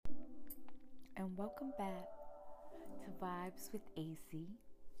and welcome back to Vibes with AC.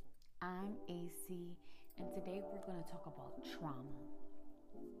 I'm AC, and today we're going to talk about trauma.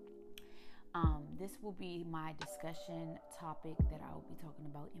 This will be my discussion topic that I will be talking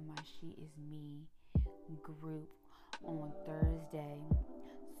about in my She Is Me group on Thursday.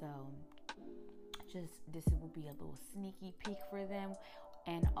 So, this will be a little sneaky peek for them,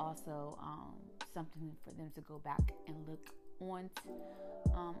 and also something for them to go back and look onto,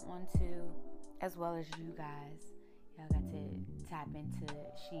 as well as you guys. Y'all got to tap into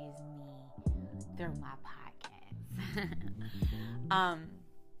She Is Me through my podcast.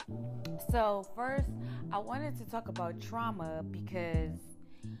 So first, I wanted to talk about trauma because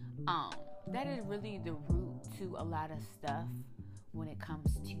that is really the root to a lot of stuff when it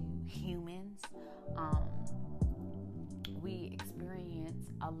comes to humans. We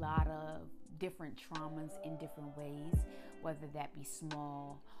experience a lot of different traumas in different ways, whether that be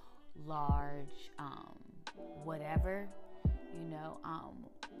small, large, whatever.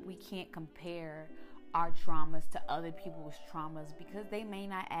 We can't compare our traumas to other people's traumas because they may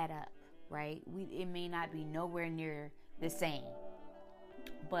not add up, right? It may not be nowhere near the same,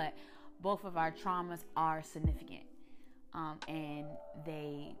 but both of our traumas are significant, and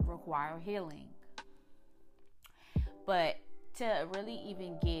they require healing. But to really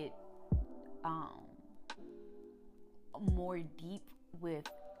even get more deep with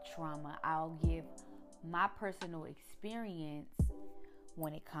trauma, I'll give my personal experience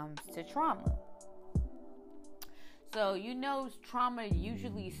when it comes to trauma. So, trauma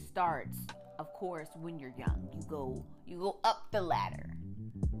usually starts, of course, when you're young. You go up the ladder,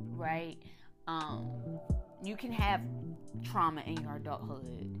 right? You can have trauma in your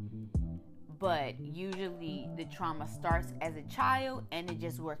adulthood, but usually the trauma starts as a child and it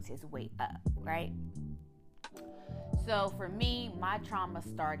just works its way up, right? So for me, my trauma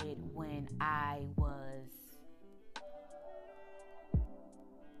started when I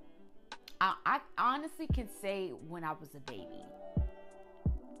honestly can say when I was a baby,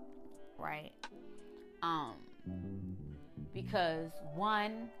 right? Because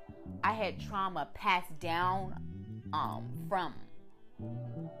one, I had trauma passed down from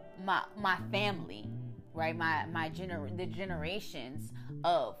my family, right? The generations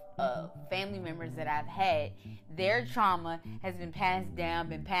of family members that I've had, their trauma has been passed down,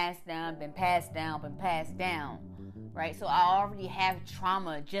 right? So I already have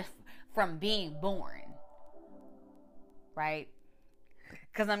trauma just from being born, right?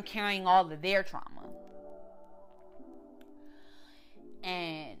 Because I'm carrying all of their trauma.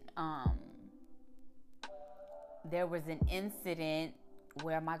 And there was an incident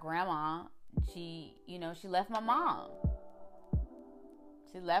where my grandma, she left my mom.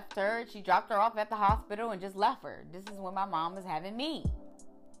 She left her, she dropped her off at the hospital and just left her. This is when my mom was having me,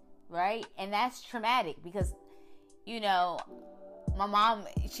 right? And that's traumatic because, my mom,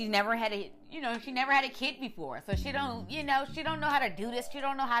 she never had a kid before. So she don't know how to do this. She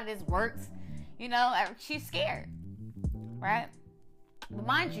don't know how this works. She's scared, right? But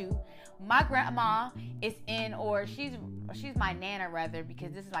mind you, my grandma is she's my nana rather,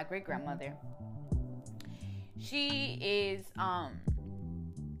 because this is my great grandmother. She is,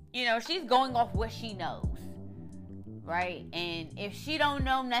 she's going off what she knows, right? And if she don't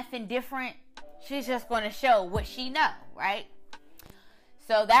know nothing different, she's just going to show what she know, right?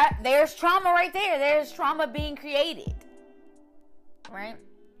 So there's trauma right there. There's trauma being created, right?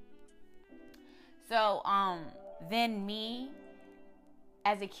 So, then me,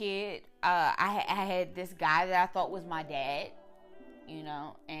 as a kid, I had this guy that I thought was my dad,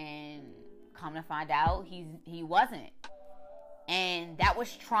 and come to find out he wasn't. And that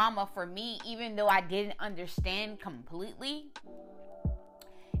was trauma for me, even though I didn't understand completely.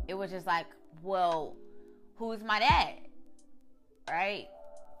 It was just like, well, who's my dad? Right?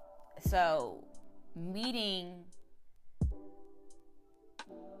 So, meeting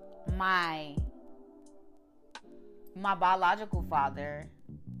my biological father,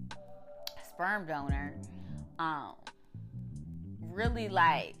 sperm donor, really,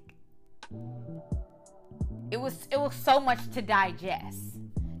 like, it was so much to digest.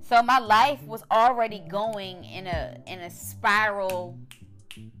 So my life was already going in a spiral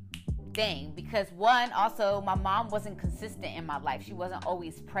thing, because one, also my mom wasn't consistent in my life. She wasn't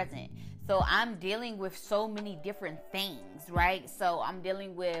always present. So I'm dealing with so many different things, right? So I'm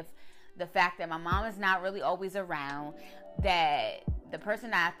dealing with the fact that my mom is not really always around, that the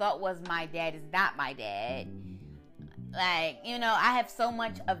person that I thought was my dad is not my dad. Like, I have so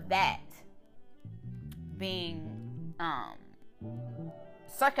much of that being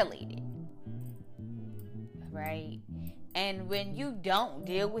circulated, right? And when you don't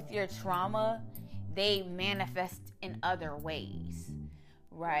deal with your trauma, they manifest in other ways,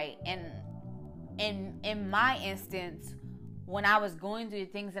 right? And in my instance, when I was going through the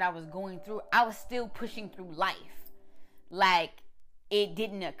things that I was going through, I was still pushing through life like it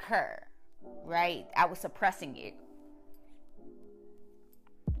didn't occur, right? I was suppressing it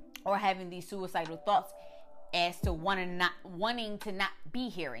or having these suicidal thoughts as to wanting to not be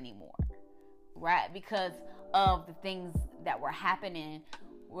here anymore, right? Because of the things that were happening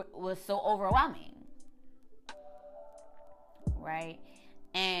was so overwhelming, right?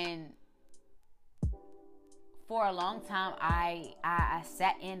 And for a long time, I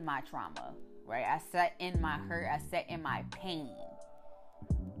sat in my trauma, right? I sat in my hurt. I sat in my pain,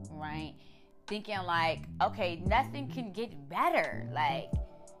 right? Thinking like, okay, nothing can get better. Like,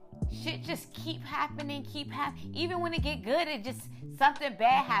 shit just keep happening. Even when it get good, it just, something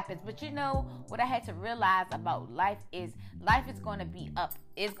bad happens. But you know, what I had to realize about life is going to be up.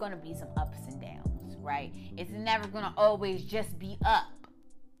 It's going to be some ups and downs, right? It's never going to always just be up.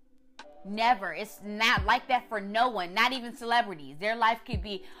 Never. It's not like that for no one, not even celebrities. Their life could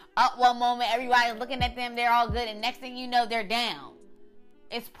be up one moment, everybody's looking at them, they're all good, and next thing you know, they're down.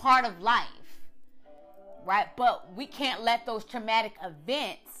 It's part of life, right? But we can't let those traumatic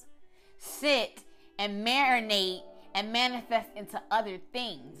events sit and marinate and manifest into other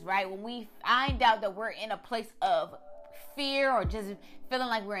things, right? When we find out that we're in a place of fear or just feeling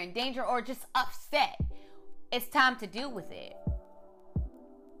like we're in danger or just upset, it's time to deal with it.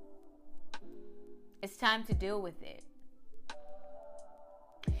 It's time to deal with it.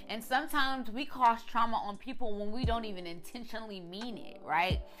 And sometimes we cause trauma on people when we don't even intentionally mean it,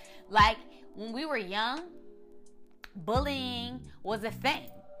 right? Like when we were young, bullying was a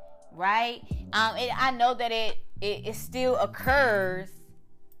thing, right? I know that it still occurs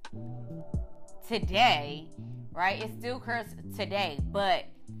today, right? It still occurs today, but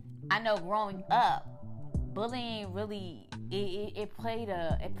I know growing up, bullying really it played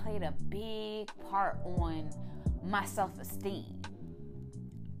a big part on my self-esteem,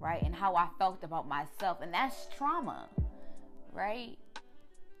 right? And how I felt about myself, and that's trauma, right?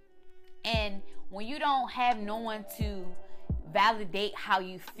 And when you don't have no one to validate how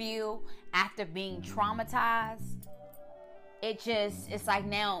you feel after being traumatized, it's like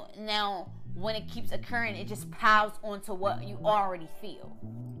now when it keeps occurring, it just piles onto what you already feel.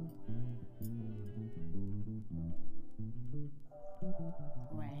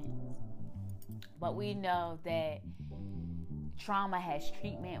 But we know that trauma has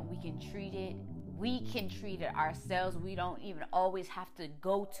treatment. We can treat it. We can treat it ourselves. We don't even always have to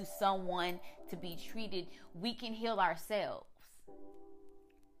go to someone to be treated. We can heal ourselves,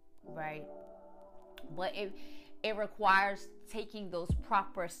 right? But it requires taking those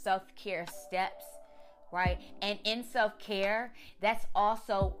proper self-care steps, right? And in self-care, that's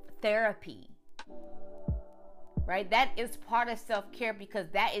also therapy. Right? That is part of self-care, because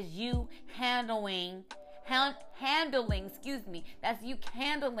that is you handling, that's you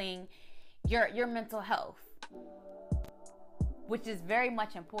handling your mental health, which is very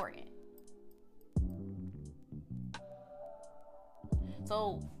much important.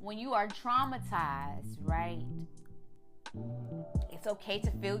 So when you are traumatized, right, it's okay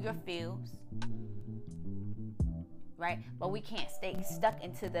to feel your feels, right? But we can't stay stuck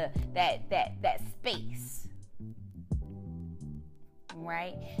into that space.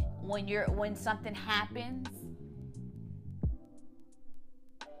 Right? When something happens,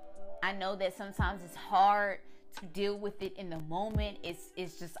 I know that sometimes it's hard to deal with it in the moment.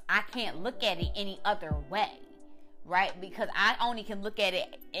 It's just, I can't look at it any other way, right? Because I only can look at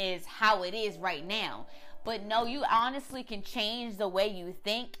it as how it is right now. But no, you honestly can change the way you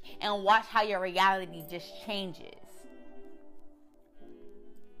think and watch how your reality just changes.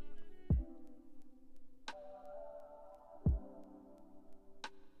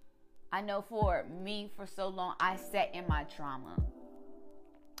 I know for me, for so long, I sat in my trauma.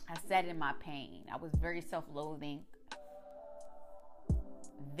 I sat in my pain. I was very self-loathing,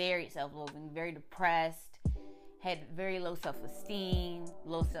 very depressed, had very low self-esteem,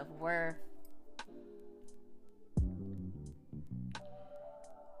 low self-worth.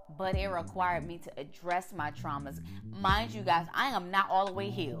 But it required me to address my traumas. Mind you guys, I am not all the way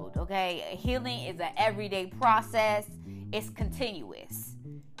healed, okay? Healing is an everyday process. It's continuous.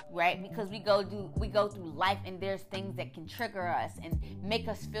 Right? Because we go through life, and there's things that can trigger us and make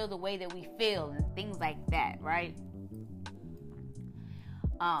us feel the way that we feel and things like that, right?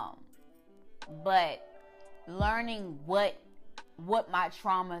 But learning what my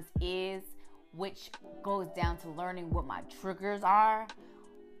traumas is, which goes down to learning what my triggers are,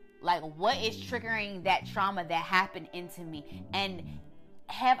 Like, what is triggering that trauma that happened into me? And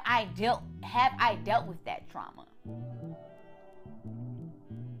have I dealt with that trauma?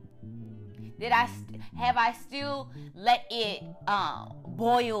 Have I still let it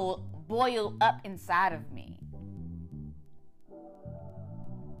boil up inside of me?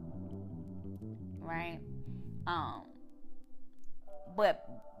 Right? But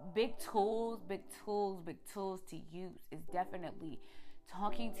big tools to use is definitely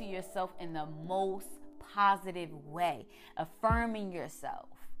talking to yourself in the most positive way, affirming yourself,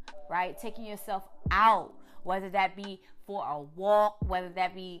 right? Taking yourself out, whether that be for a walk, whether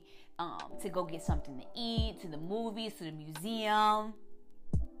that be to go get something to eat, to the movies, to the museum,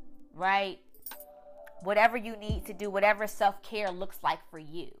 right? Whatever you need to do, whatever self-care looks like for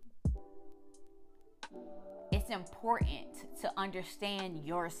you. It's important to understand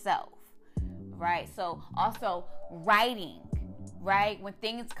yourself, right? So also writing, right? When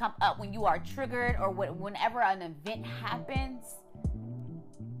things come up, when you are triggered, or whenever an event happens,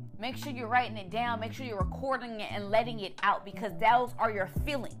 make sure you're writing it down. Make sure you're recording it and letting it out, because those are your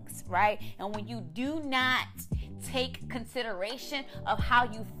feelings, right? And when you do not take consideration of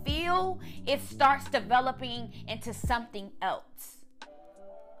how you feel, it starts developing into something else.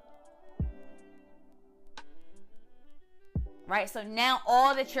 Right? So now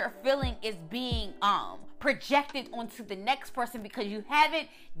all that you're feeling is being projected onto the next person because you haven't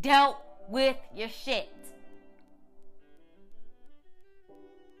dealt with your shit.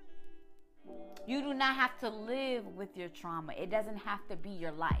 You do not have to live with your trauma. It doesn't have to be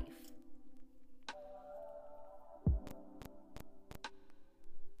your life.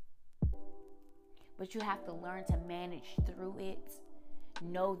 But you have to learn to manage through it.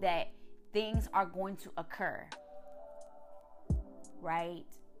 Know that things are going to occur. Right?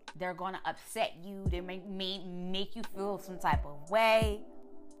 They're going to upset you. They may make you feel some type of way.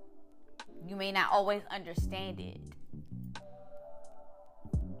 You may not always understand it.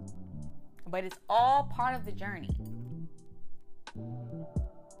 But it's all part of the journey.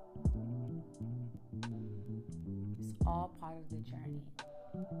 It's all part of the journey.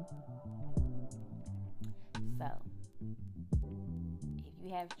 So, if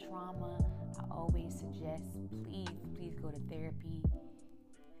you have trauma, I always suggest, please go to therapy.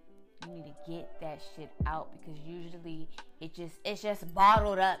 You need to get that shit out, because usually it's just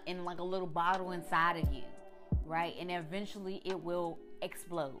bottled up in like a little bottle inside of you, right? And eventually it will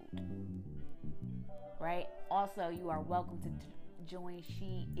explode, right? Also, you are welcome to join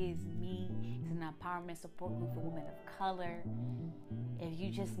She Is Me. It's an empowerment support group for women of color. If you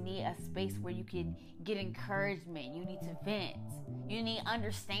just need a space where you can get encouragement, you need to vent, you need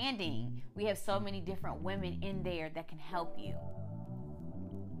understanding, we have so many different women in there that can help you.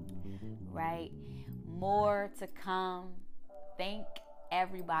 Right? More to come. Thank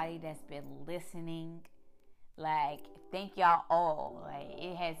everybody that's been listening. Like, thank y'all all. Like,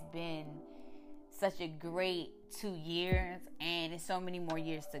 it has been such a great 2 years, and there's so many more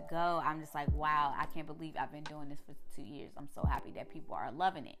years to go. I'm just like, wow, I can't believe I've been doing this for 2 years. I'm so happy that people are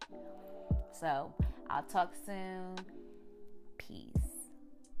loving it. So I'll talk soon. Peace.